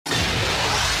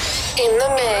In the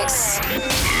mix.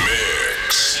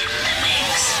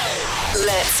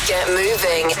 Let's get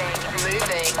moving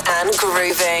and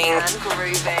grooving.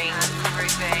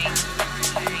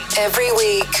 Every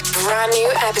week, brand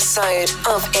new episode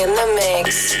of In the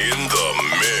Mix. In the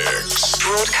Mix.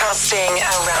 Broadcasting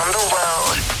around the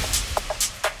world.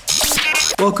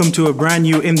 Welcome to a brand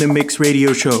new In the Mix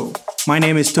radio show. My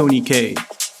name is Tony K.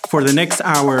 For the next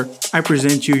hour, I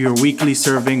present you your weekly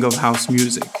serving of house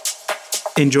music.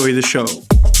 Enjoy the show.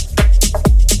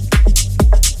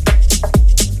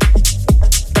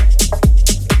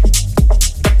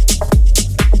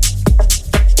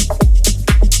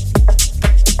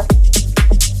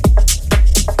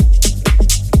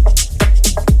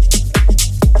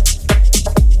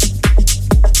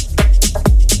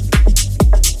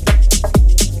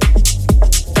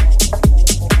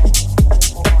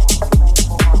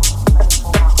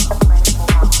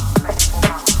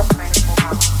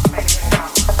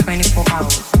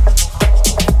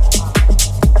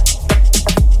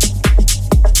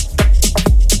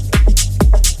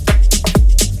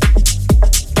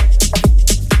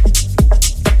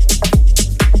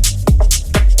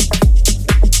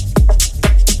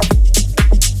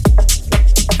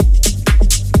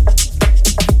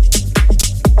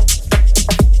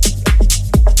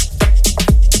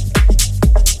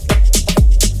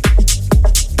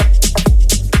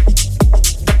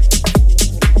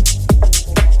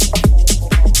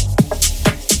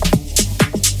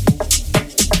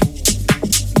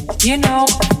 You know,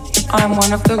 I'm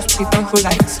one of those people who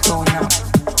likes going out.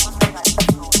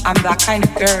 I'm that kind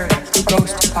of girl who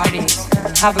goes to parties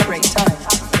and have a great time,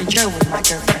 enjoy with my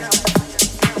girlfriend.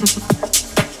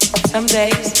 Some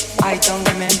days, I don't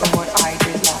remember what I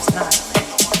did last night.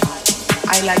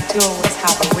 I like to always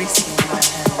have a whiskey in my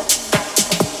hand.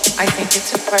 I think it's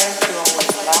important to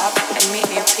always laugh and meet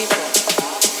new people.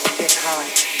 Get high.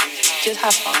 Just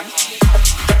have fun.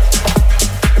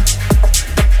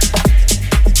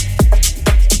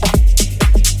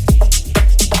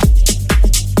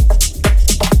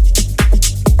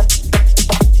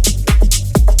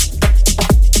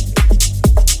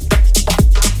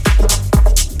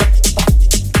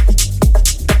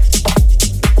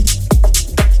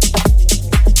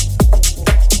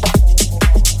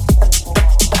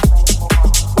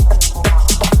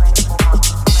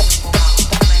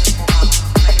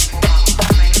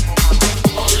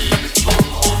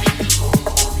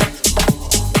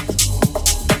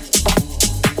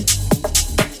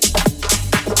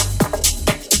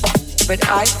 But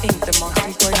I think the most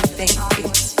important thing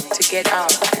is to get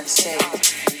out and say,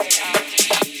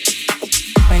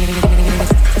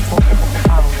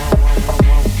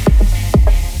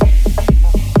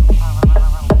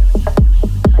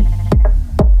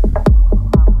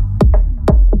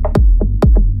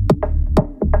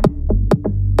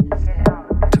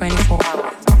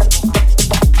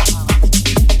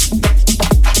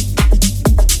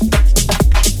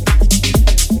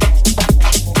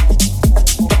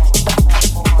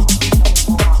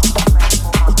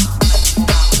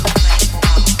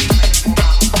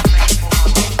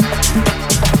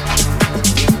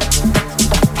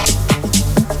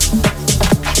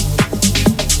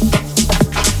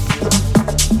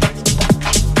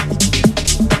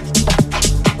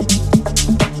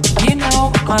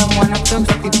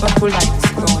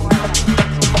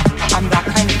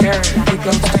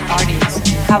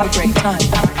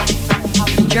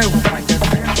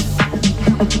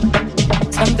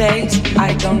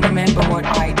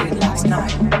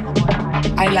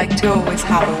 to always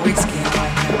have a whiskey in my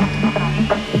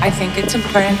hand. I think it's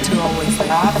important to always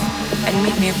laugh and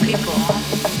meet new people.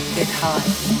 Get high.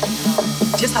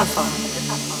 Just have fun.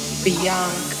 Be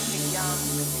young.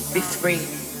 Be free.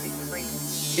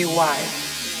 Be wild.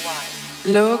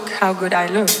 Look how good I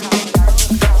look.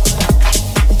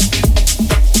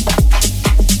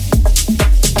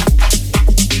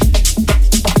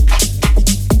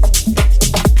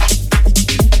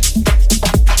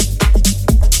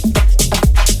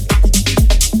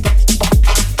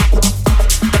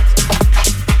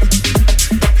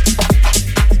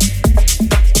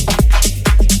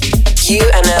 You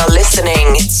are now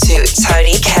listening to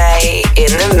Tony K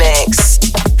in the mix.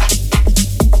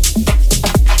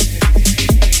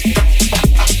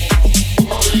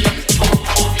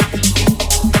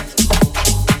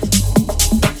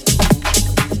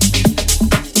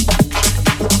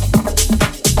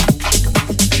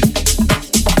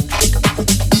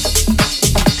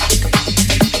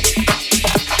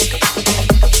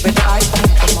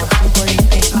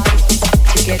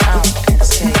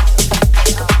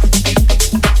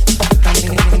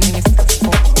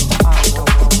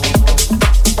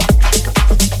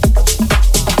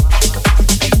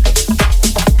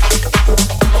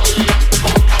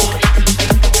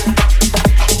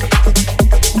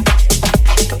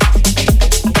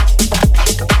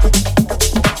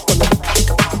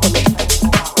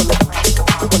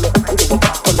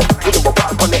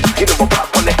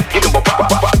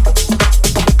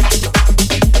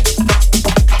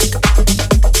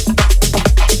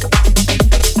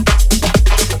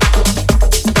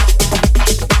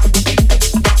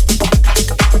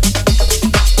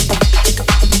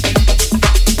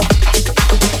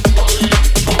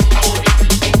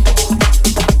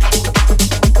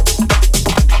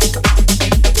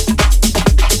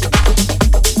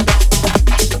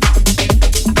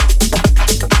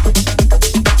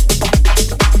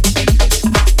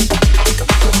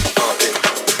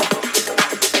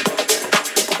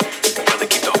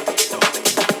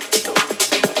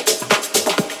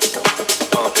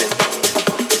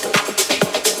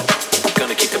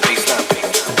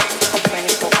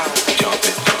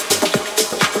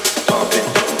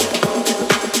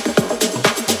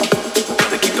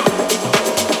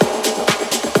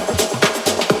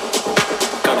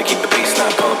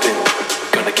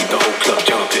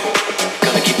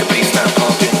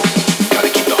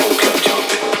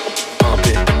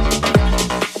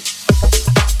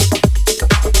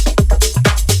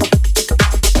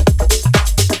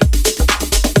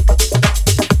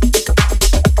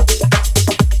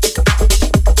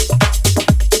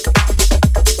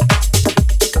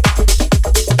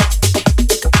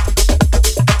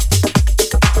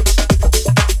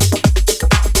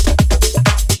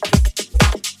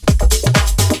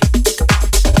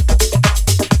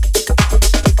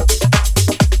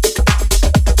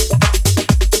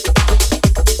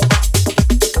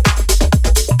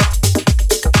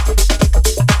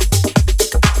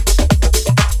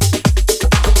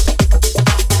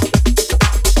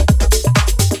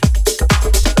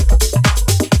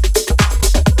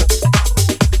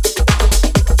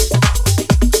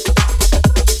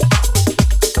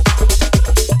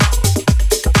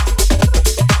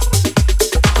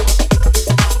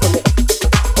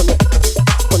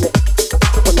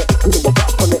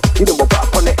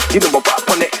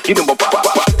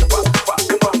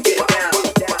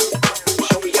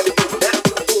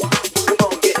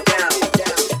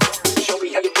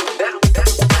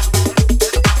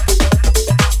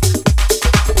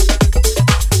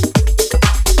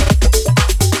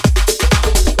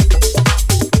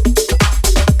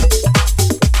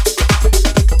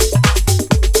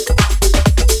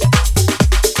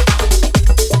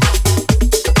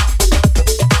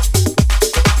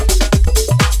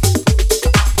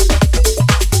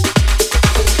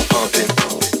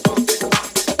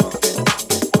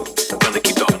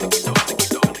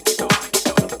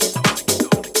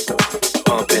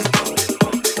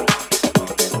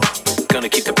 Gonna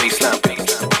keep the baseline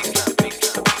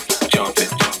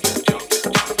jumping,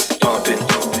 pumping.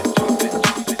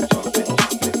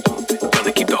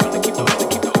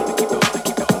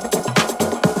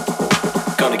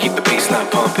 Gonna keep the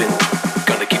baseline pumping.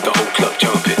 Gonna keep the whole club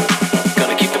jumping.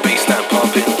 Gonna keep the baseline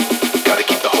pumping. Gotta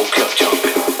keep the whole club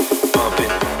jumping, pumping.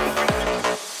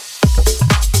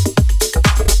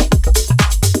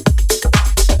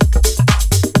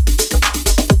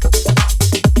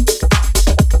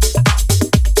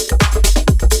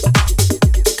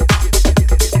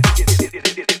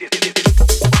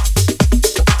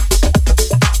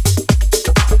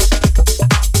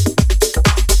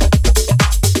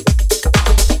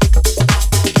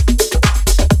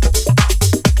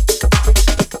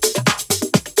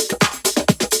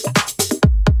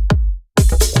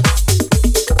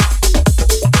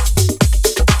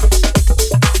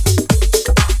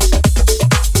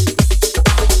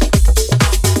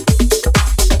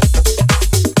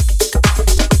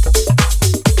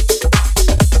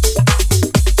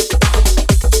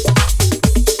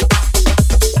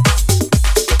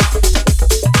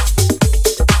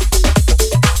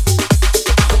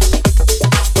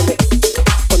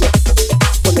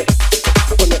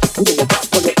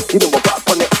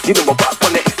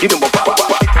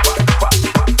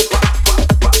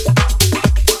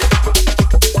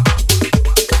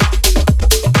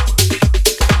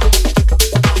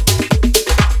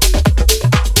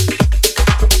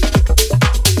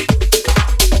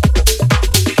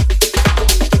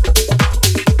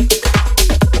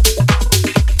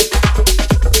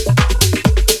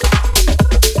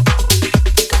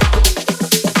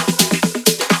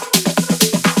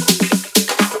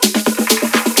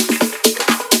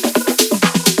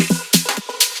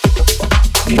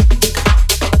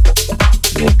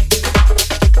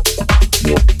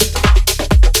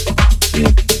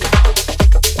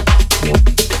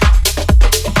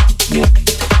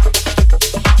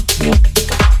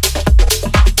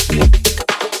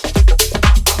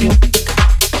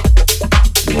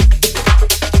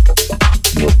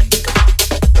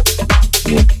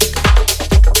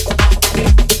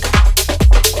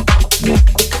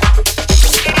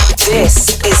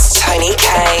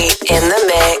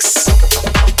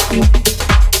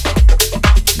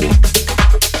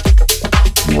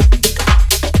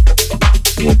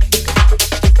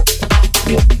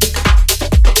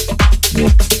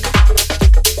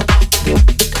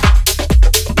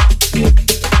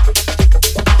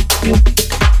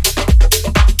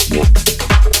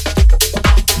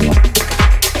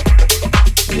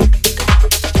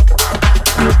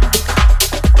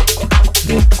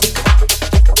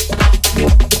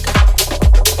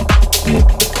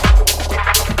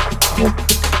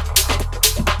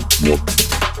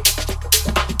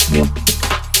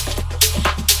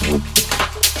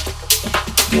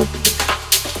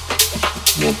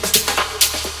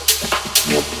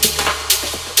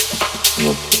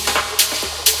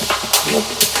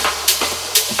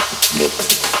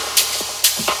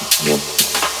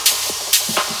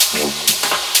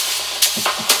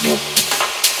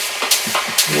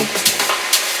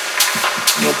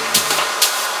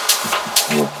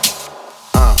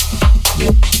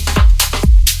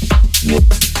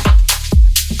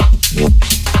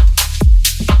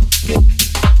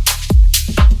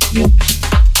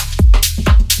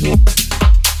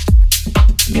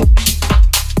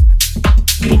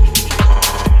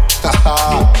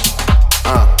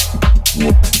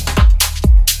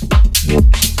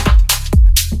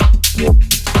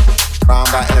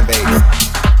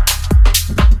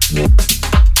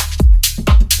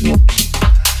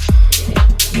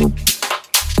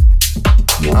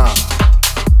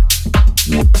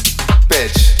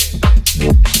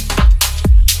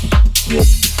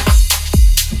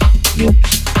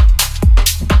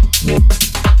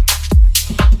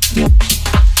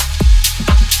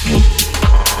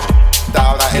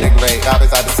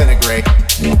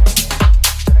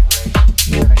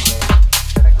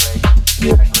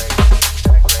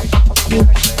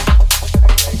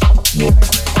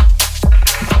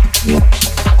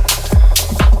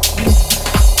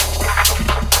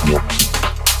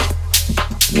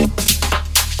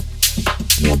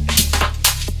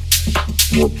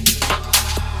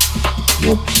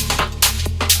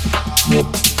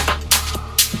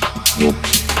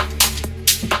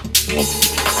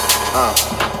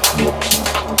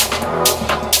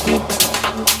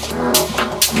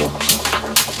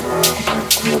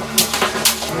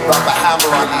 Drop a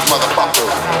hammer on these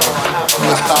motherfuckers.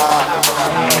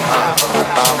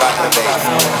 I'm back in the bass.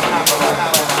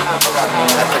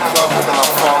 At the club till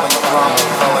I'm falling drunk.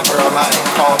 Tell a girl I ain't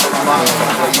called it drunk.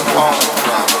 Where you calling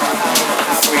from?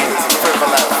 Sweet,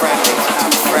 frivolous, friendly.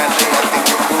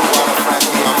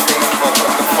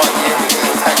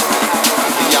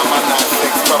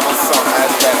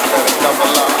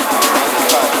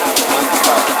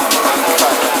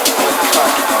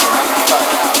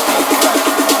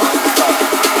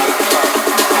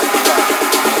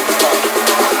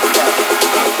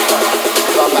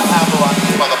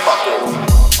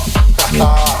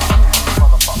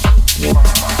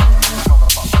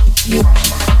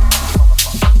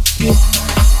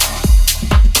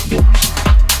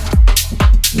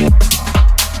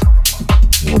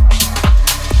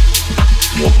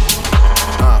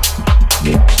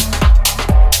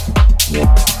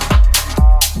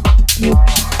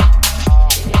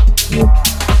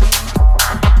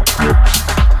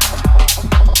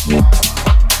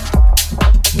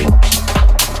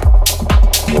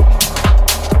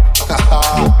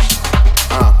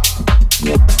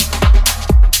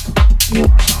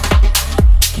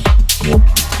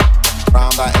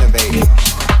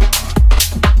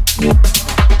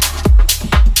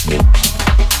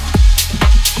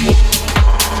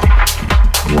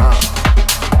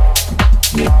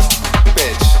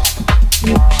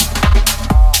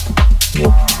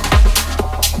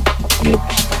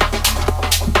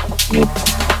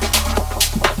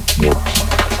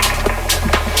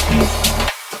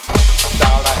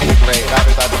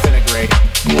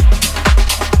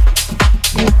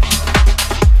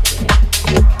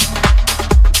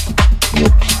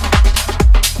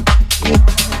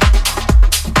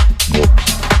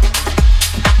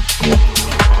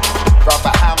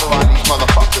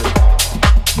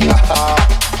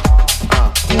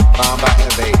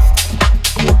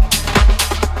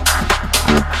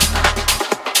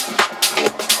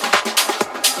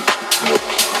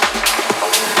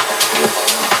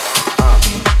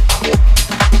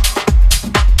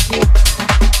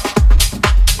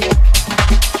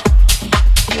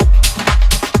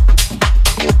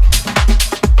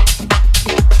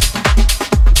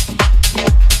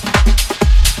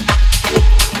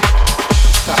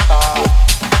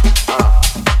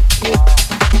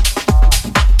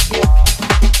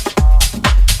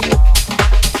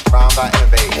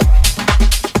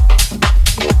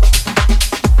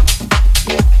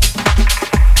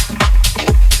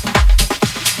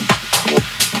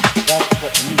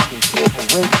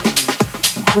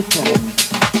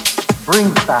 quickens,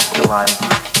 brings back to life,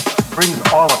 brings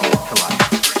all of it to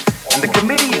life. And the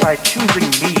committee, by choosing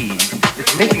me, is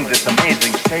making this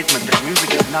amazing statement that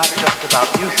music is not just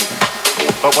about music.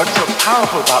 But what's so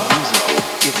powerful about music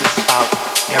is it's about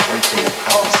everything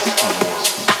else in the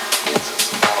world.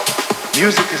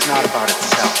 Music is not about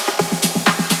itself.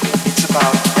 It's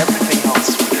about everything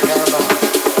else we care about,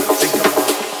 we think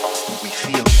about, we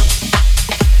feel.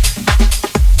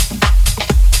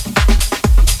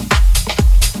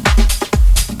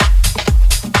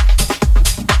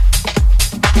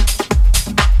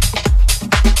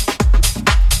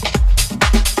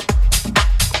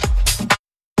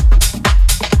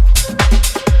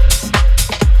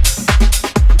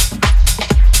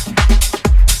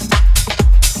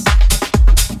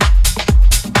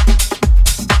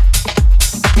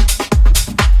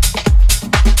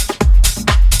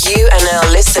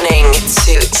 Listening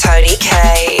to Tony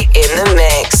K in the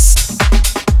mix.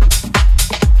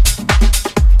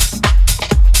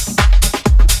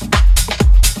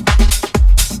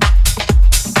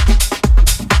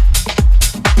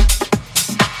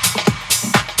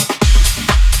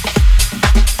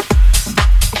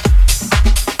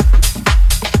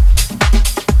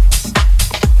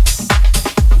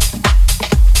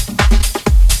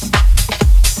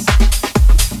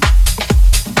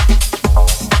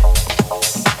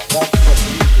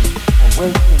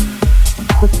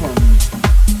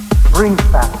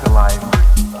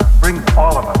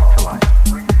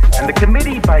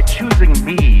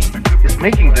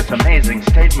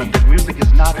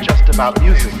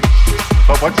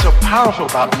 Powerful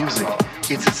about music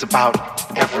is it's about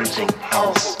everything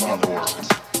else in the world.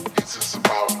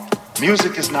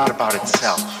 Music is not about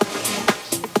itself.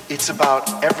 It's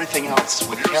about everything else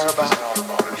we care about,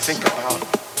 we think about,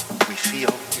 we feel.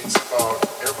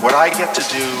 What I get to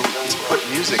do is put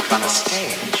music on a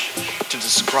stage to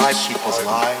describe people's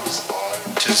lives,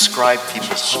 to describe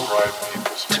people's hope,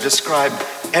 to describe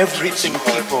everything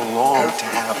people long to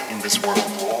have in this world.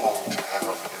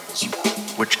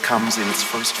 Which comes in its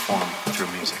first form through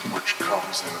music.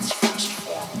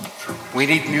 We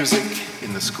need music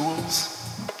in the schools.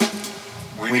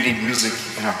 We need music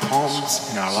in our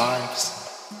homes, in our lives.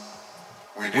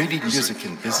 We need music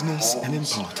in business and in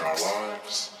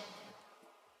politics.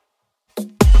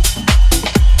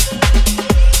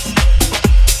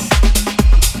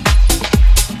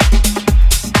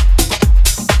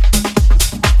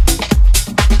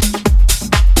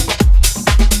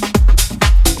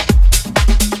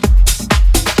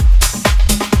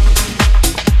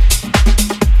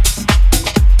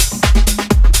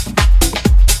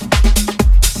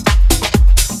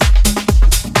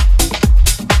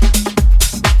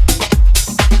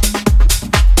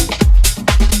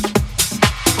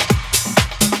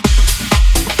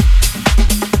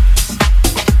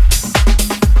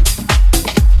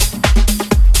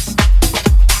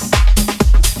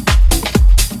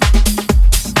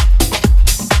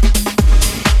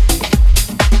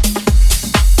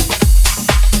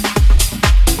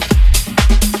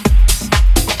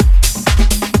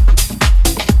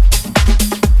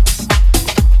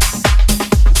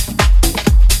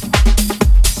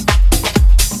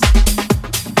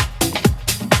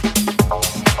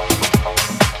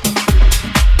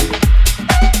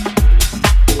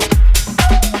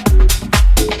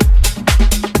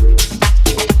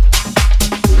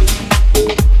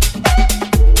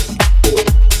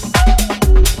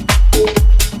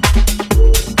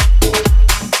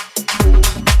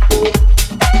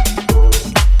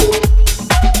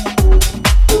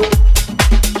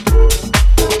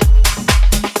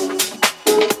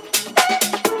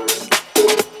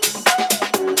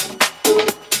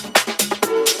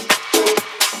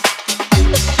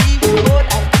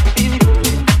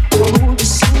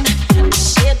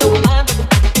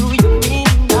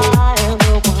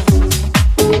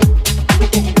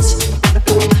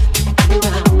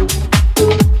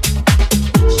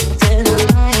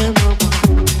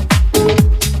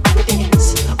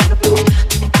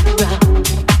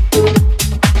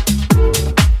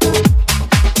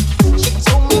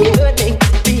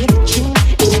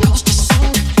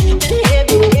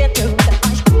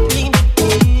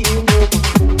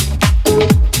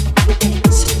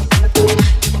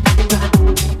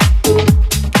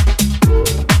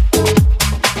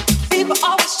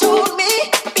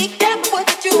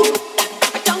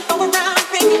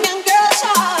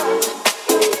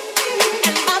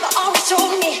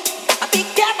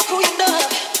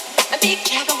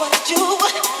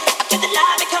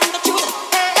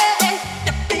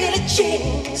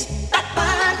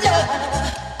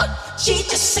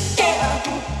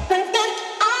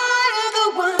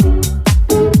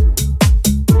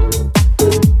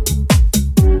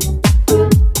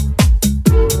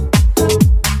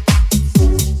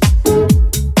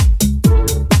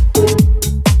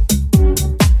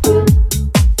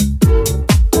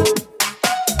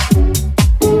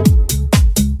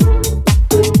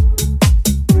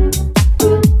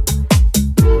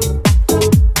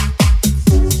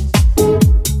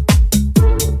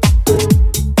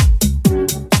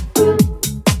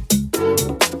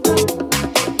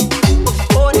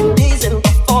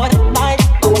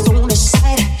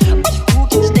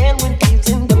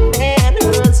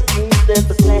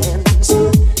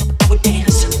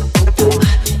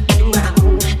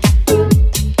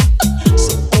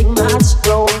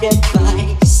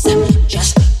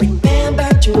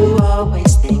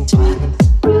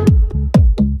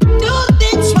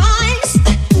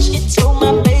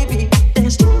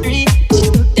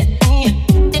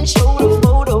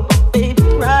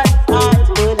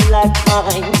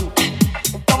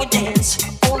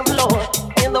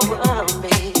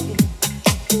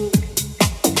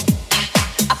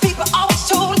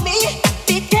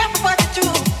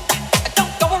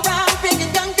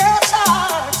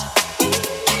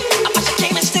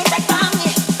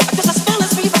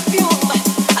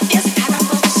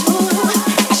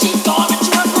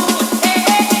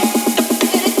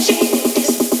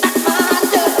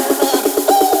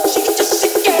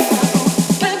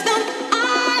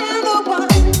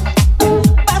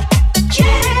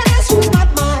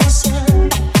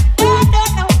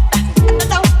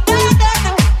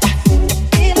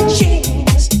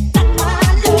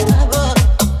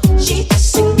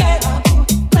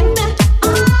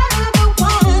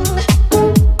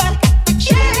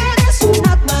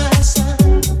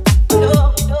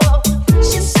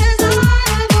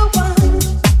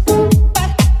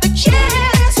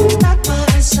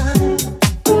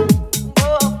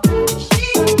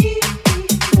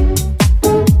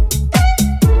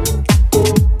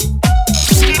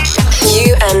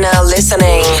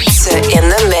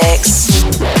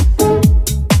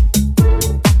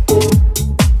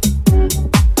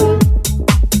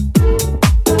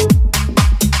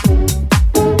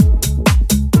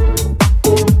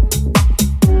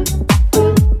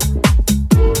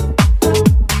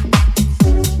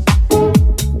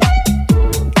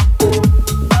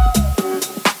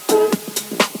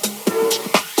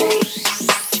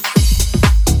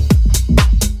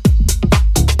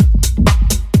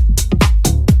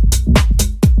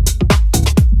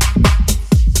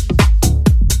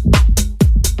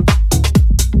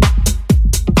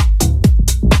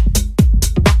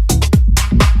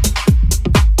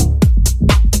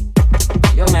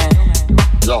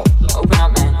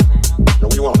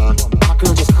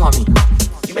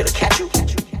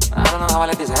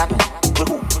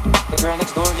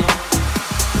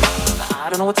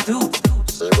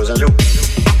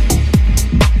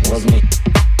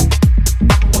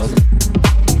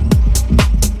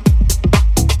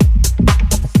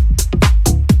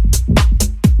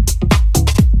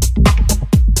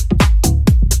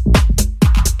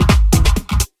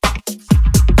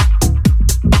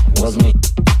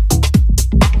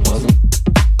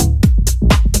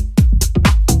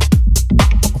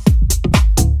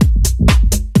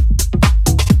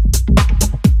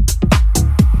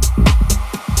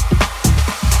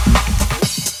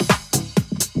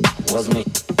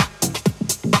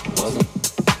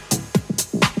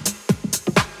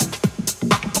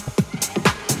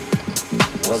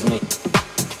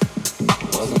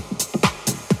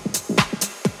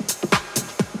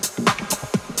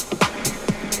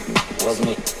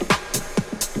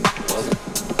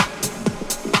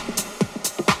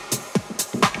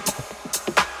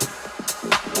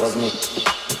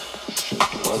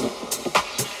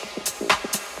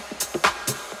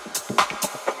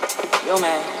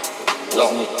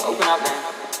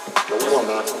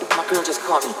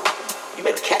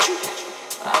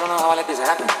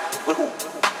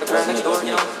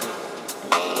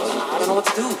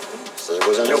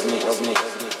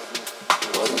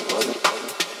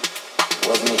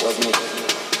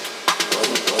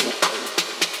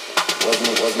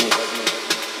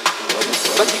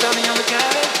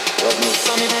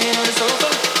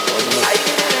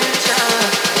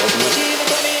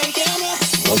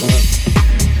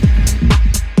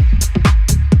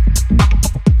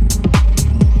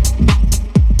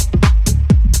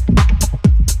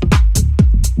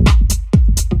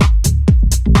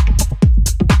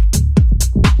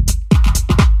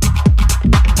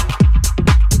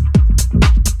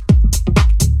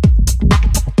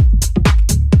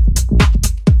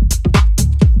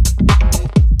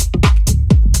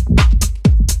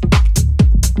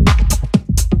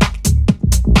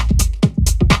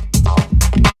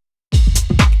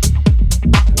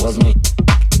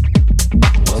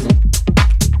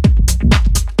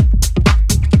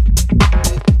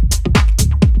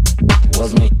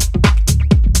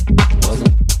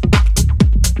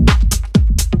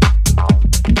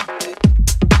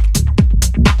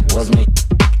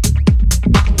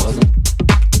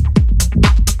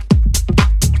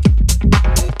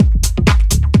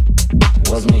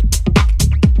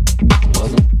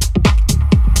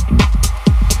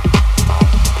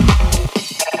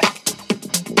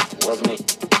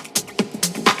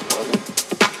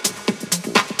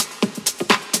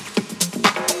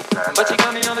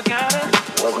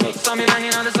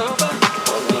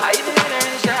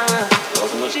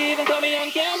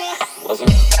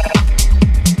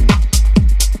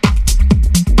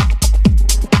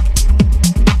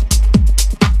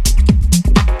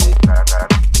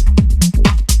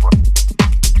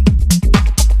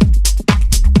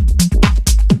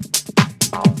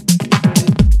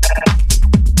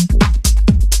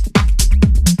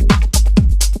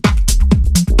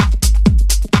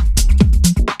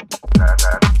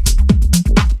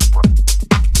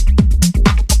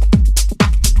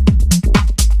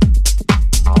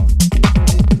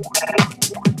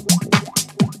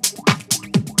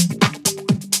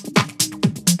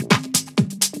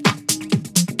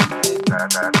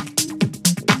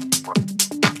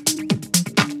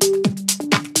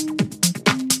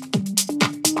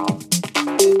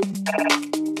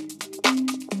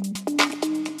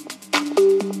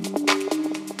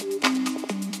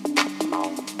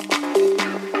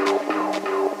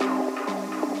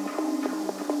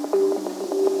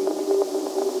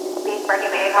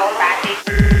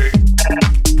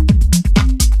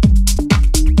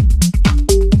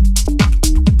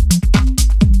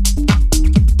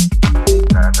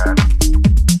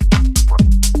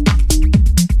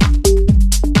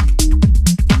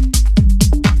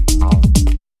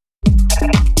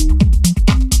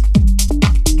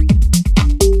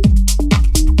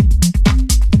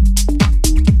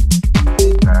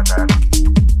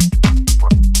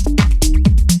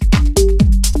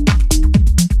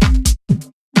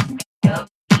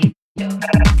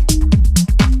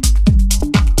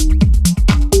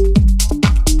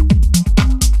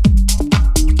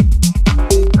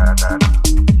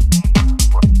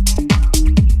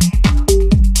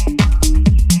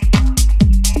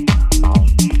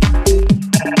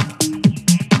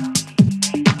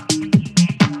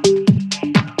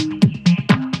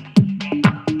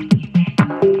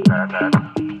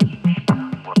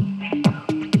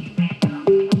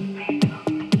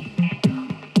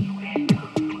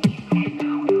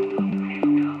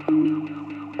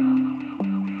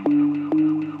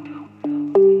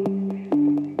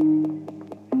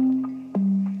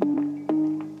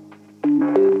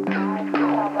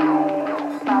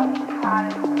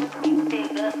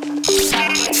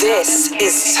 This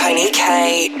is Tony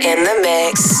K in the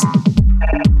mix.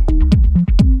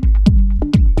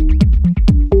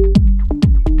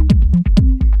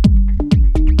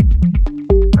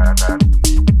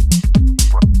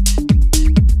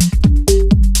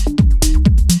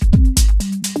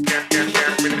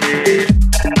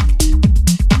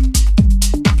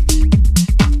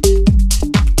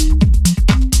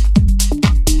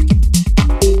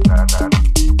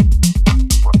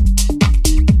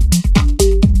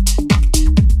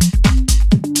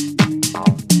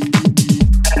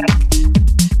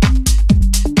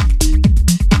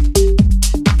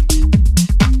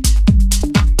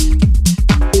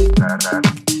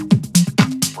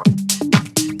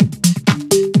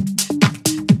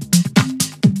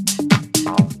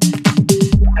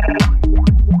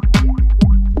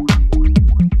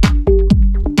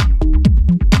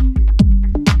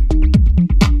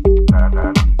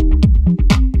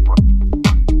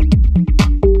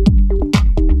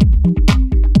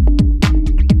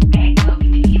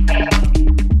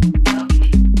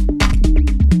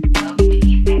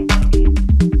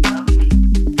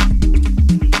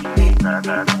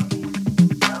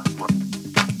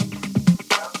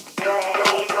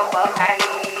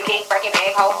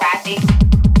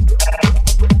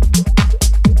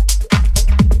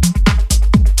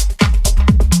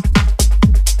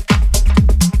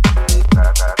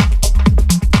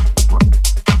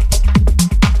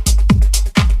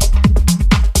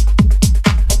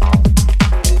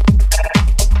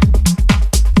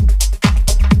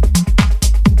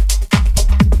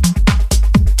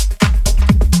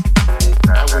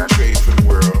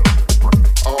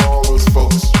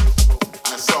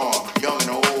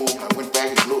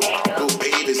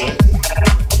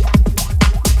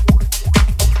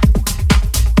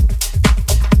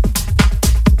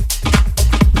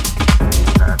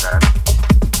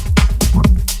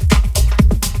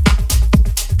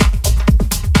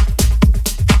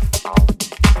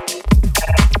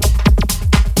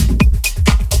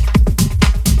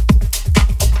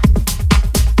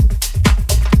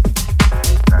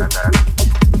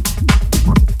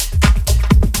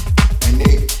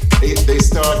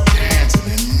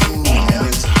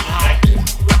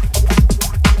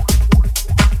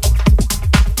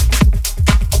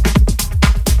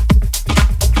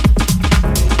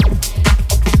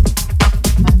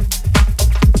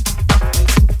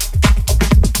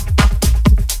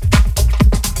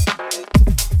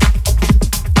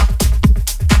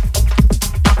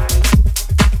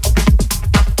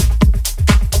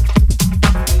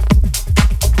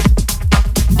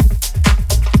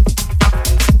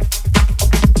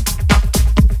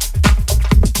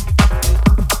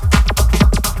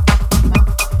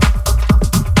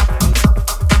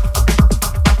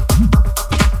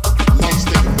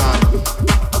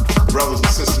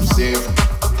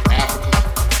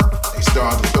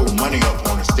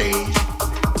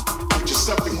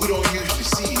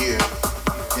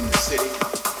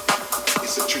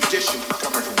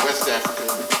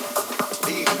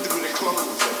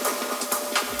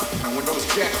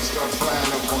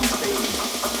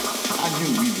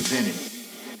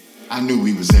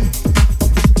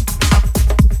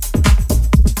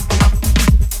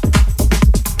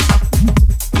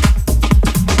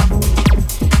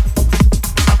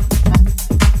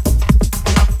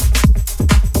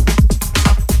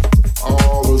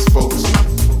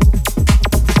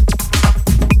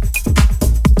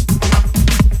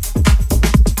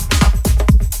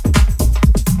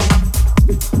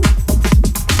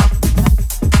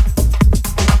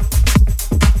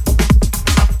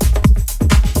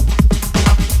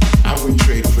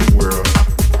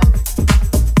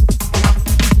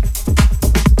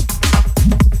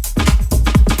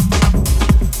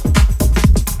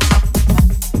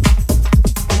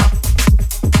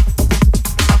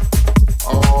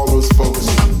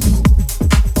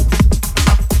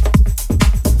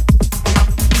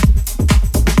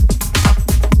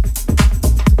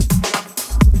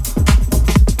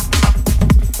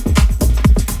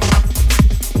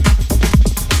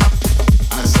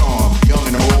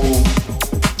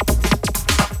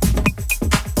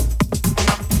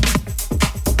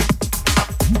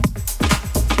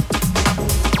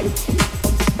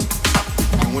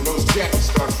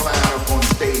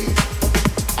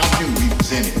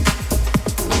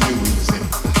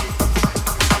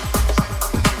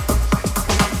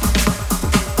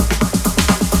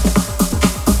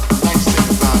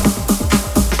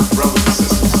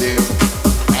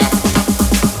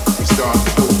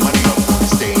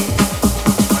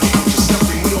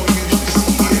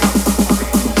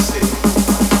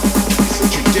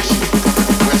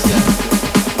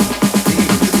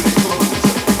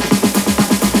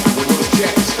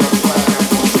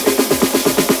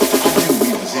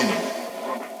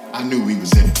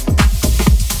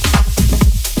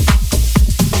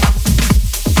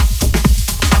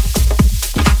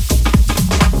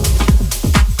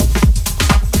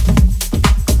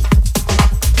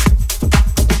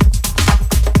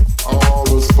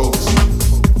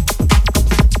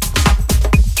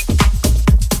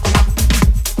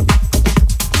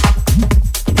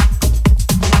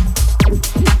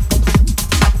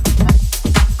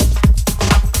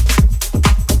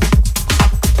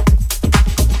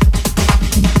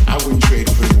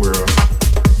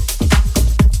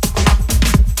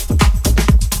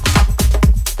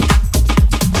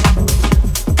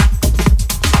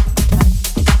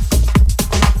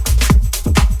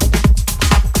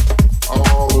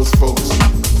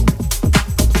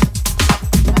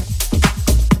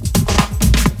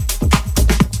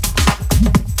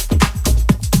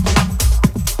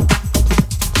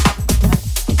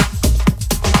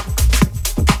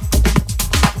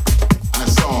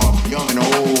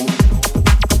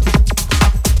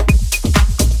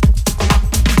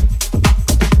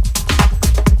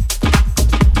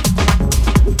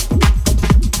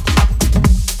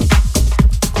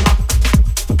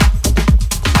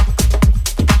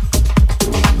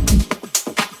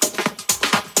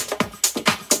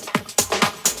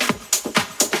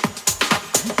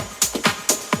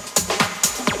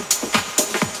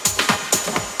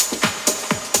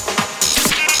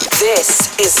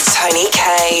 This is Tony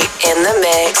K in the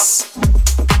mix.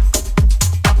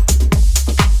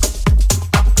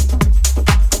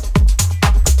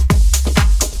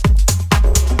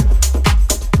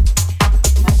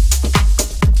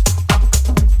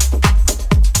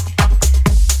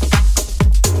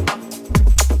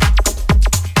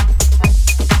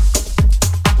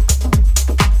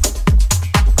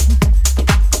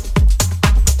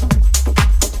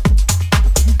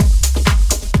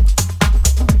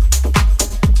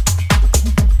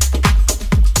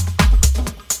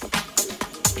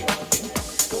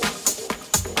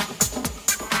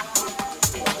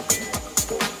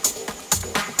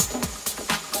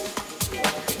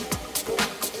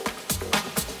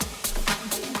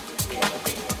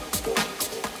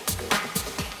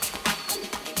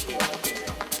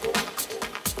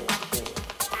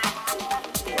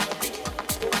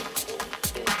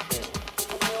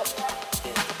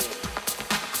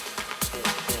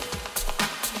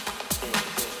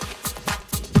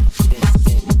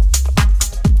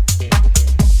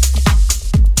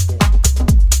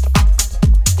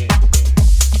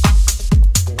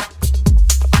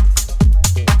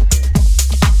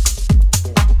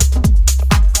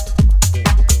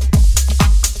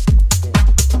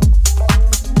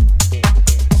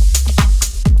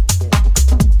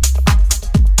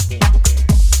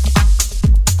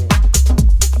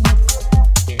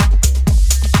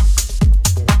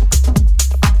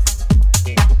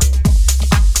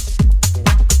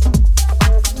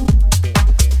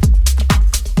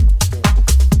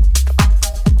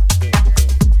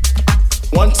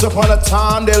 Once upon a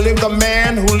time, there lived a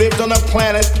man who lived on a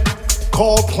planet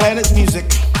called Planet Music.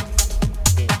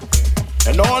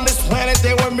 And on this planet,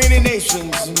 there were many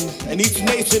nations, and each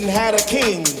nation had a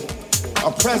king,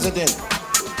 a president.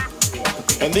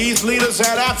 And these leaders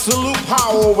had absolute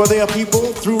power over their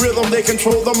people. Through rhythm, they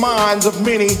controlled the minds of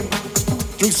many.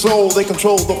 Through soul, they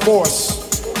controlled the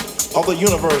force of the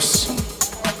universe.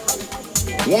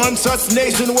 One such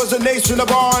nation was the nation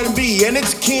of R&B, and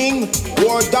its king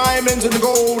wore diamonds and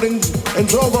gold and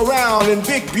drove around in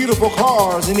big, beautiful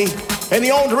cars, and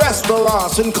he owned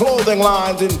restaurants and clothing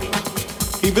lines, and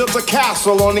he built a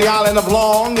castle on the island of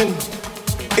Long, and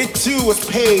it too was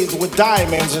paved with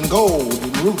diamonds and gold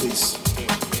and rubies.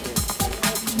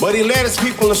 But he led his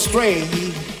people astray.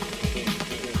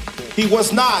 He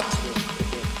was not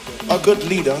a good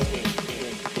leader.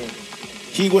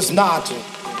 He was not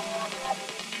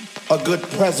a good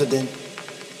president.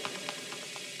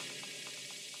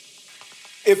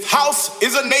 If house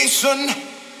is a nation,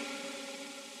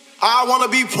 I want to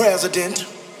be president.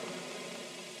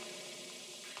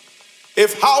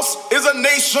 If house is a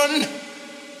nation,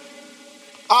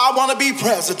 I want to be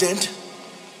president.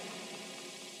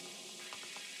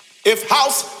 If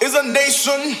house is a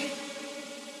nation,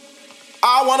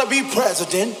 I want to be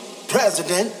president,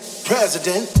 president,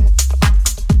 president.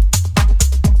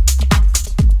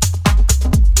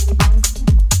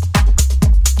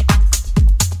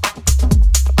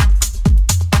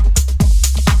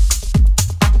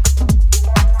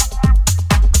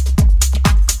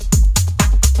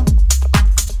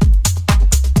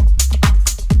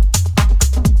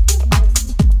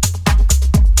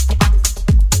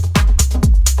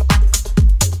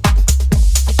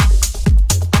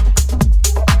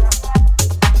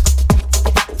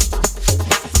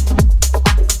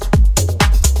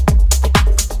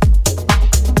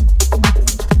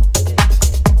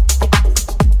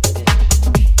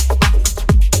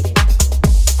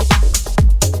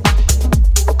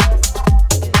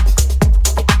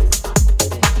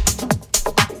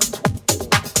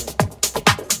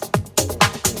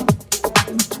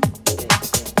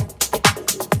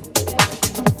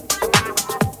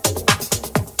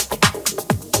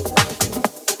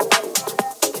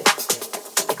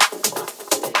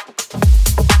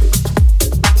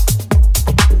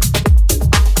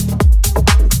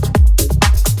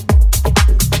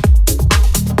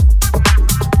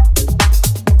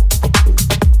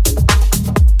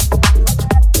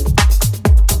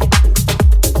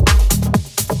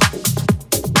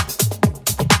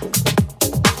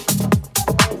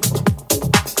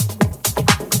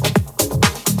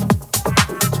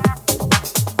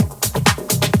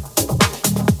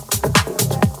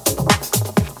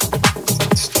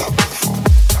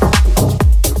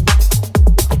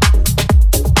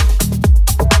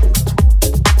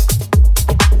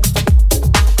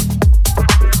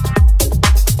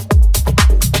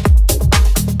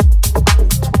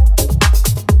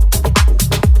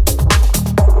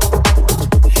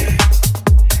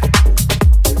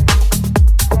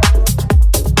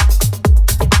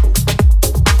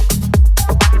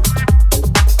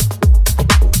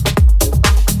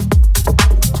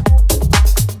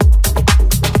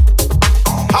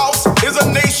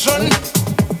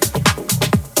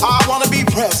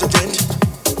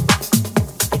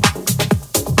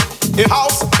 If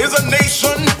house is a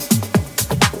nation,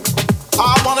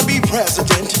 I wanna be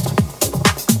president.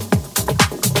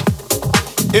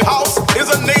 If house is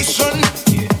a nation,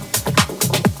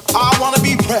 I wanna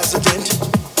be president.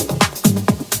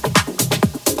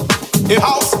 If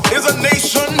house is a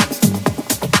nation,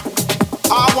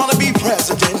 I wanna be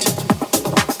president.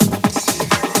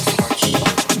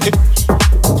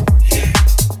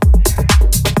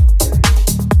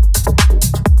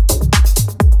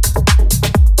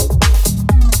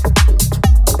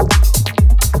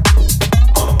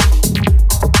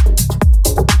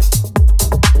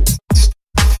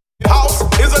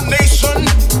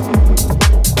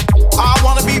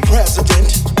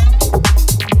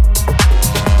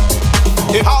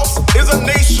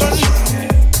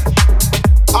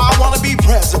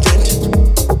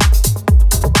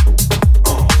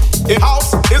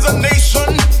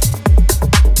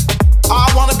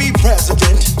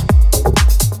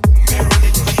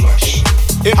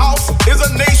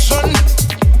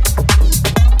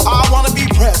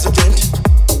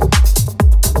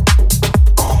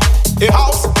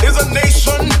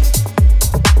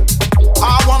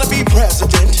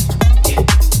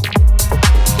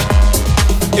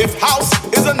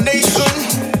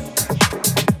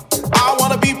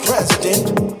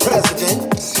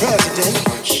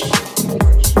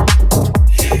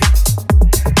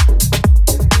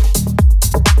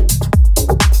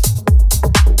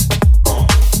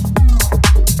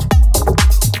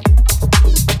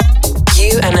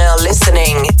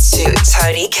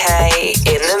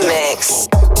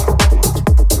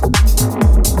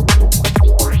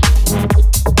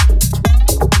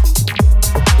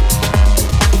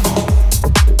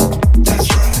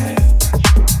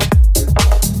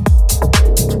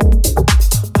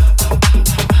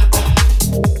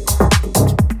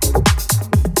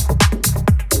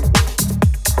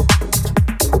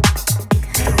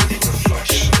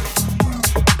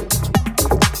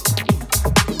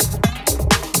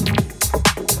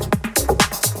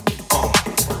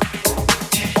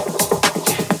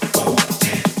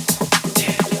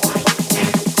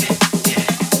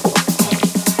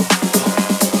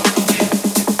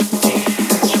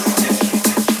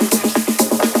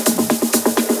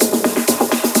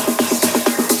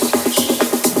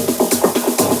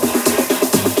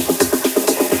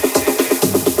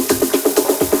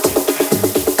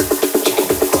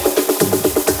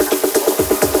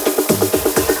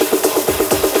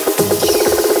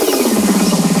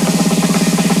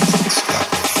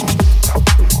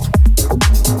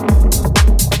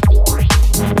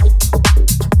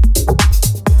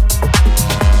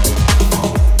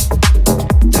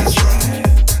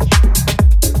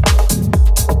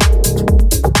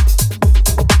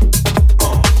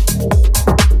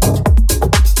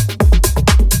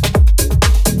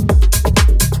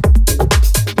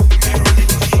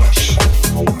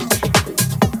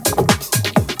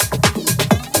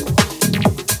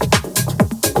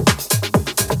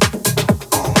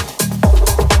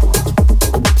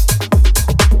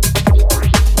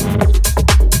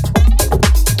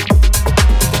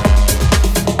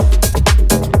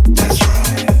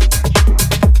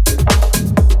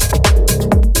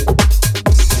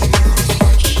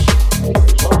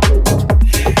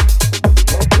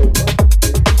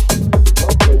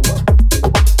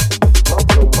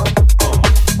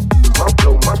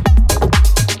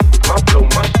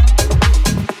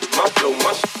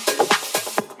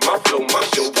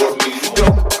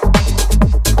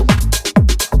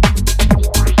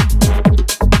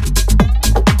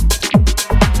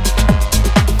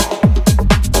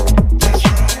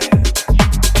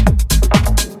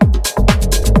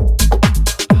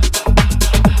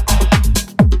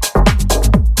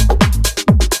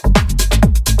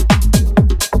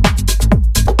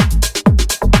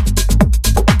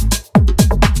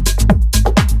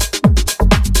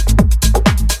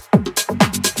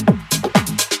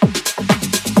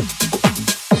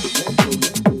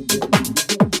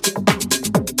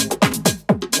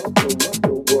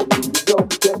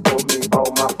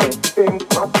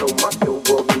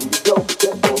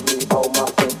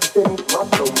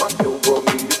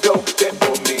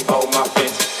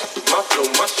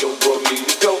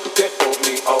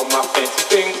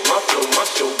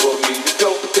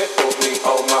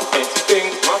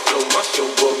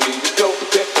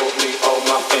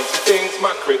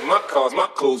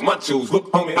 Shoes.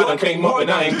 Look, homie, I done came up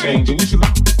and I ain't changing. You should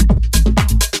look.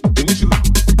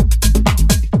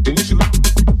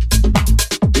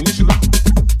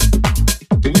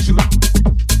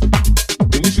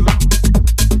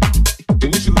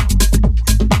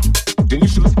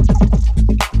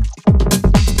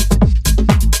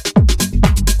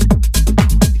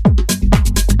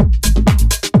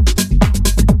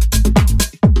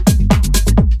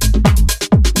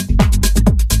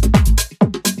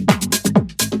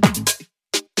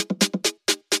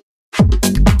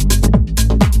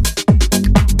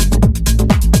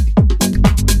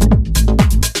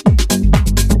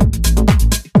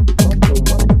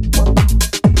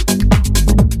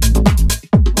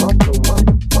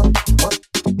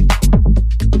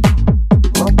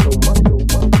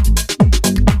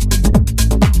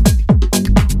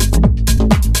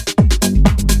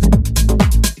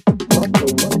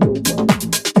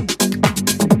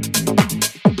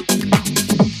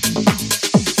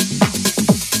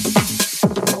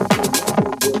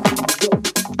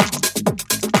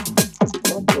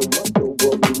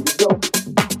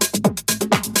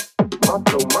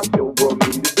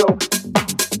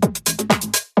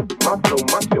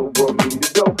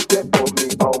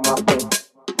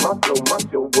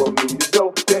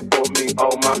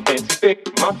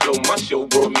 my show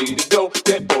brought me the dough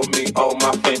that brought me all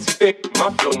my fancy thick. My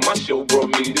show brought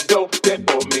me the dough that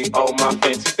brought me all my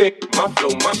fancy thick. My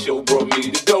show brought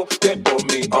me the dough that brought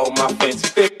me all my fancy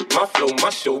thick. My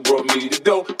show brought me the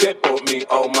dough that brought me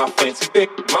all my fancy thick.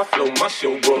 My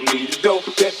show brought me the dough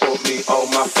that brought me all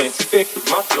my fancy thick.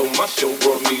 My show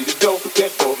brought me the dough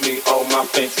that brought me all my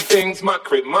fancy things. My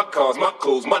crib, my cars, my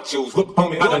clothes, my shoes. Look,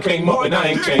 homie, I done came up and I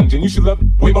ain't changing. You should love it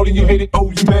way more than you hate it.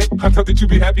 Oh, you mad? I thought that you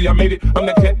be happy I made it. I'm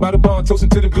that cat by the barn, toasting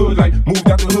to the good. Like, moved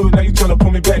out the hood, now you tryna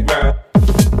pull me back, man.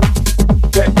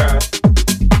 Back, man.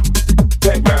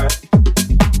 Back, man.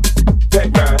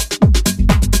 Back, man.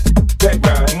 Back,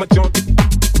 man. My joint.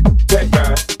 Back,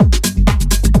 man.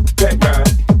 Back, man.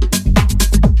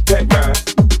 Back, man.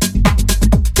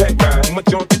 Back, man. My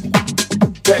joint.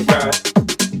 Back, man.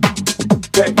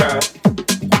 Back, man.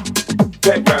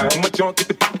 Back, man. My joint. Get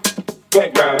the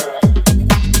back, man.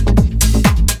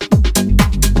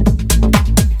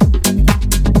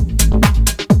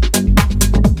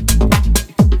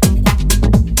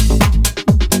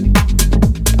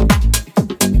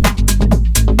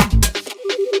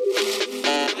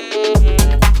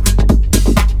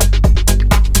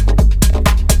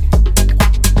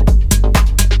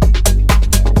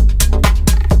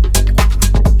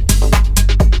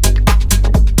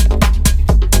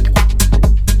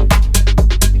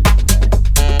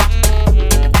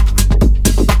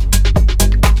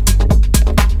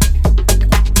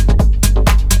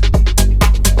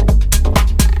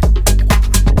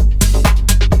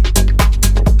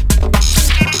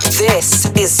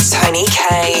 Is Tony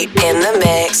K in the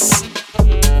mix.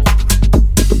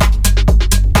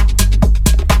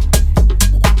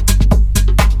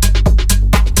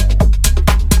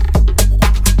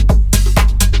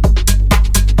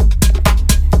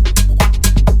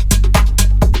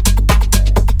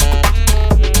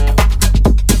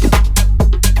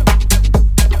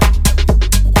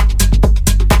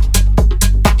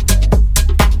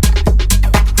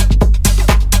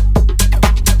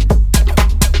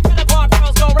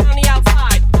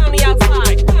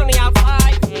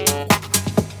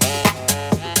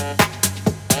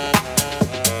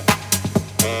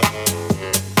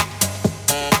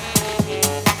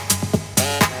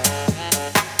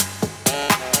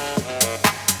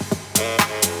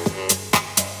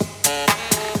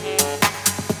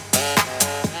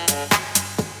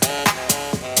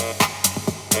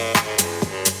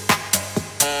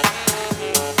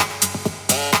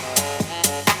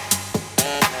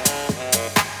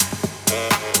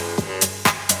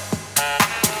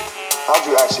 How'd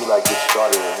you actually like get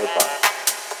started in hip hop?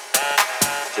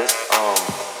 Just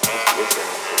listening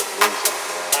to the music,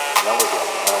 man. And I was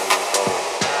like 9 years old.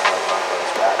 I had my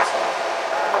first rap song.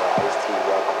 Ice-T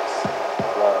Records,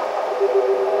 Love.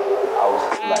 I was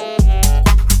just like.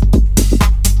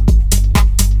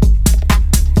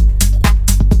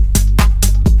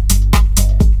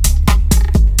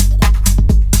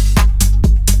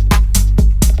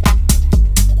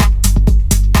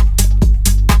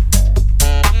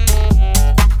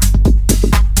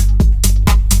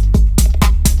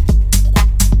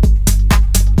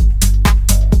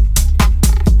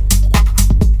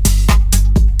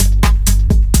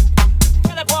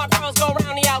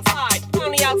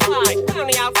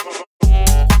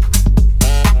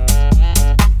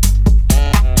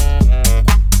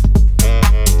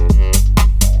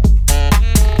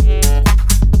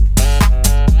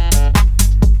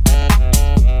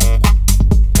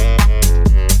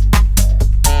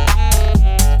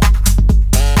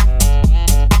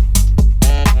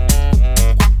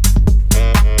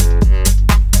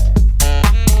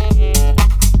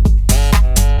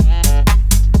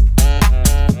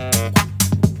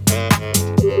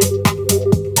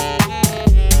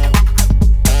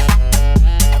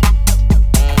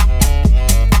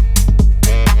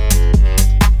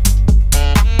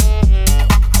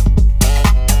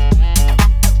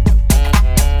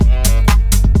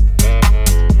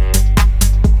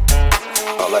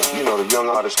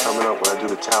 Coming up when I do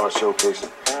the talent showcase,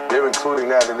 they're including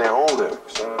that in their own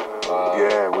lyrics.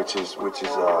 Yeah, which is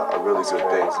a really good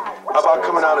thing. How about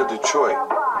coming out of Detroit?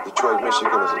 Detroit,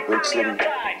 Michigan is a big city,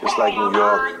 just like New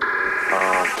York.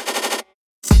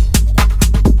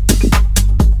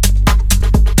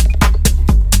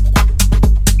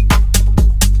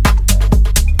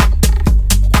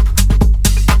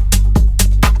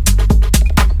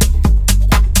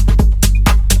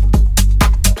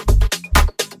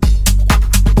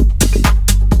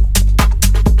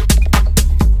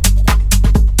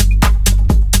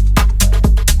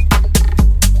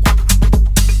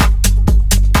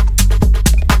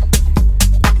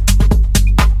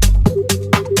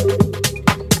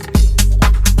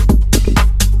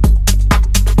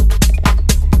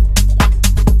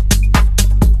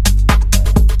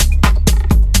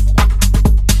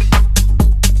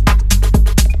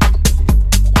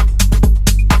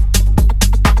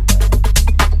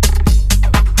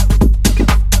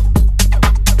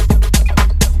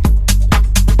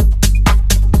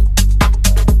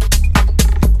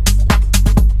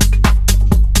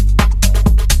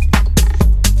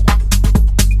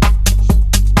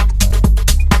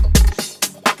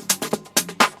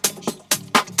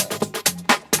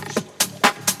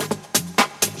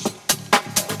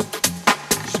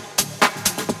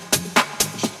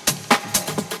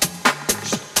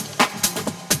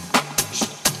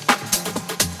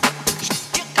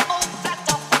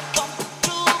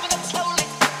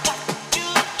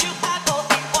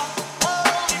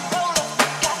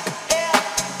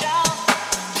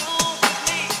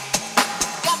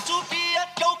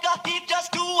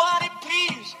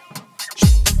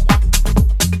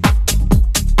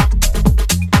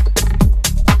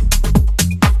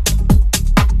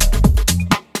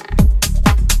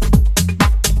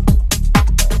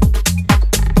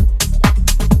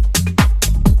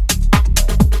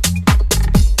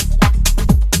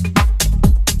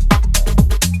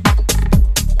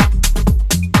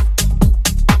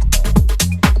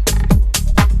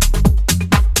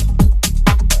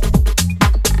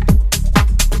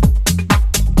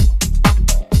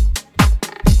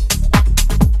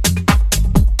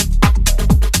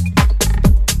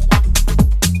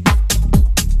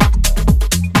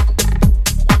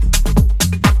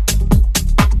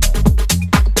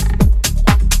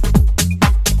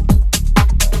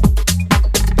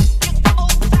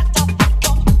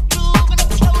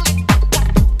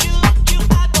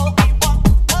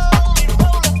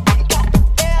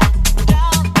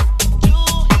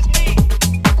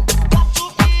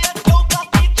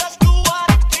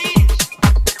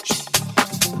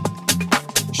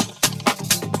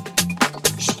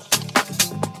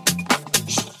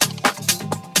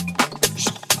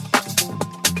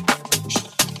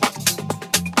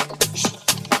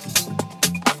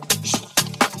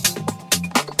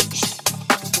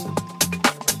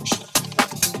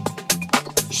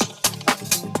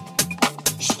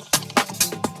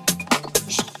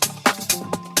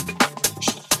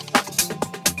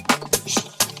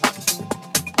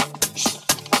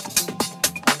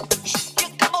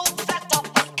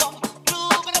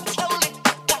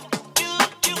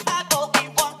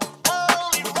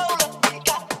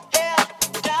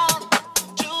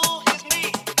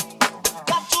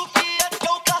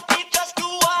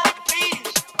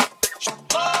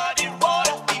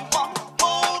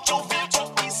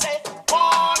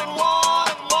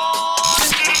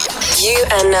 You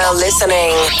are now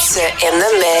listening to In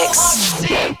the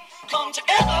Mix. Come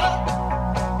together.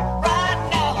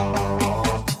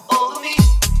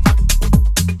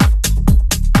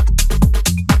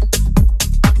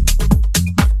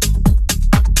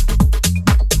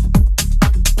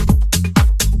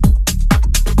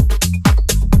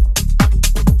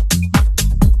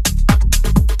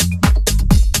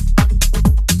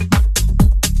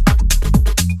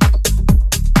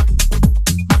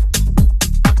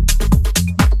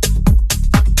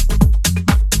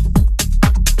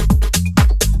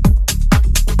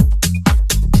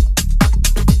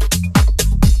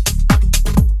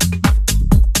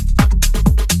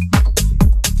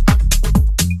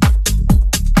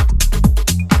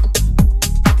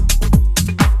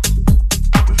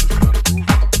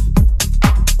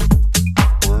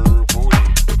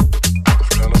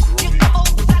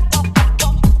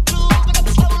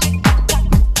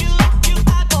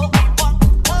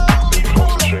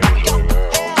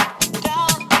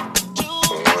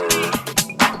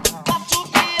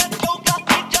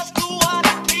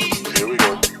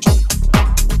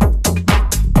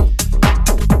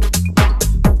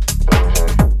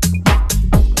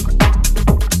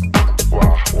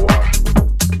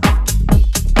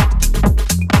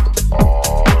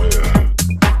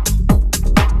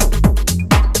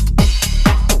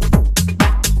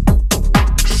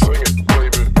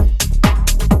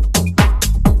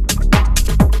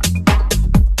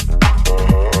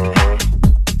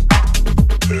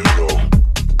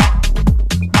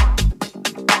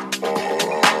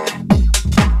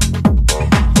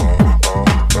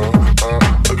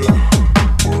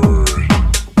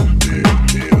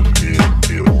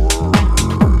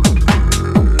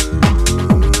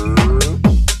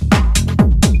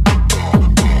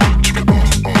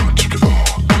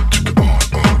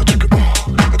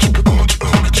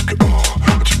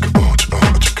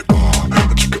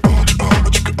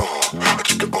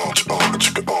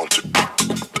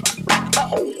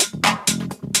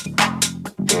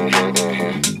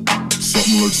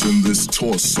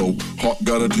 torso. Heart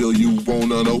got a deal you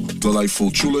wanna know.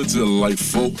 Delightful, truly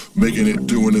delightful. Making it,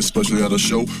 doing it, especially at a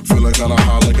show. Feeling kinda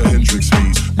high like a Hendrix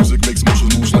haze. Music makes motion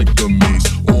moves like a maze.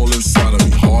 All inside of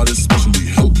me, heart especially.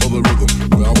 Help of the rhythm,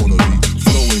 where I wanna be.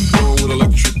 Flowing, glowing with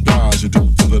electric eyes. You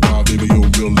dip to the dive, baby,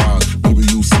 you'll realize. Baby,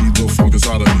 you'll see the funk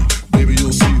inside of me. Baby,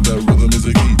 you'll see that rhythm is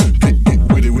a key.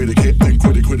 Get with it, can't think,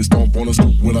 quit it, stomp on a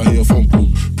stoop when I hear funk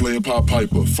group. Playing Pop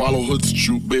Piper, follow Hood's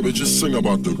troop, baby, just sing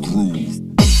about the groove.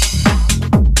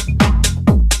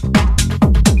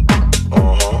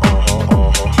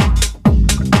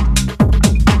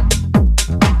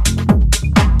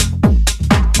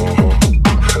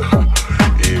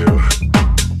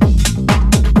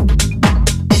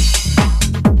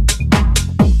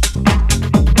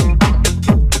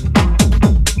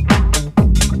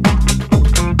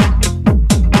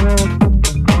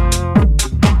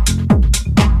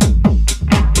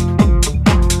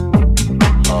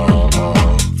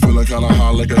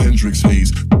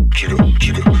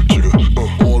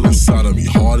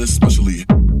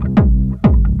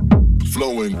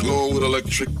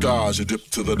 You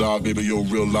dip to the dive, baby, you'll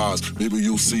realize. Baby,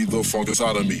 you'll see the funk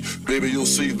inside of me. Baby, you'll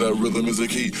see that rhythm is a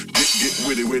key. Get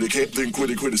with it, can't think,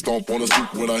 quit it, stomp on a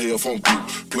stoop when I hear funk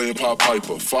group. Playing Pop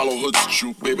Piper, follow Hood's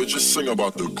troop, baby, just sing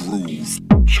about the groove.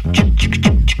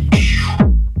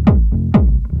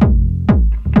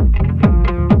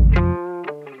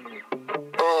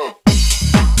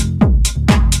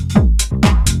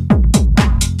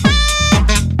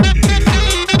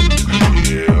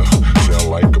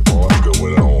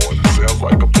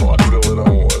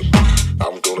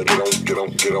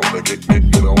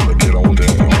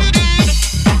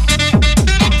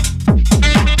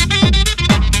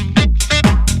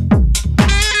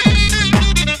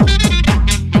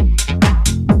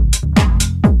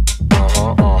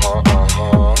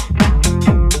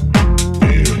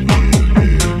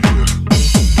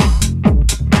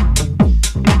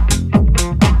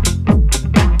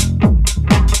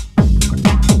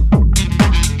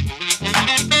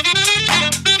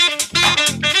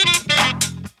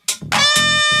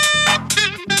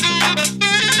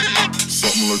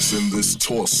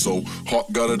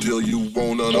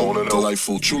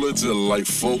 Delightful, truly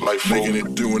delightful. Making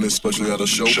it, doing it, especially at a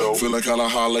show. Feeling kinda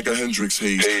high like a Hendrix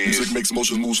haze. Music makes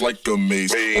motion moves like a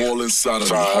maze. All inside of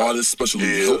me, heart especially.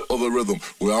 Hilt of the rhythm,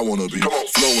 where I wanna be.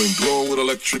 Flowing, glowing with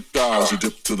electric eyes. You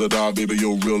dip to the dive, baby,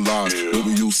 you'll realize.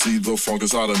 Baby, you'll see the funk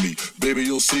inside of me. Baby,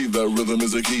 you'll see that rhythm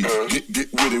is a key.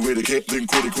 Get with it, can't think,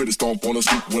 quit it, stomp on a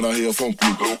stoop when I hear funk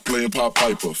group. Playing Pop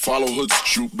Piper, follow Hood's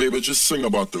troop, baby, just sing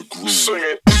about the groove. Sing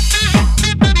it.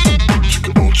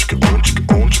 Chicka boom, chicka boom, chicka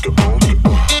boom, chicka boom,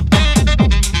 chicka boom.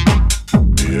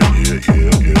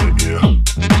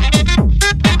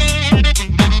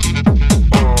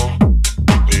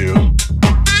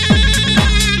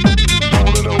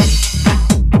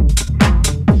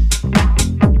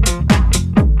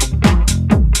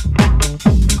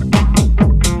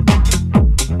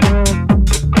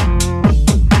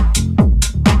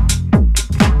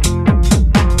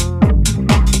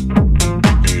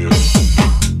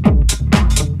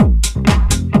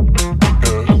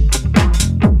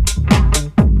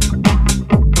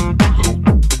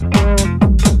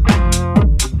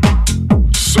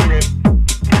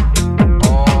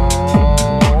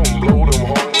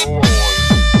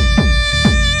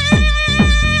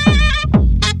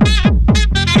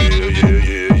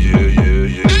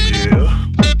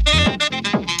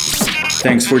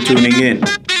 for tuning in.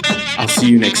 I'll see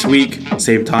you next week,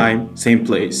 same time, same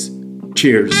place.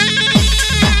 Cheers.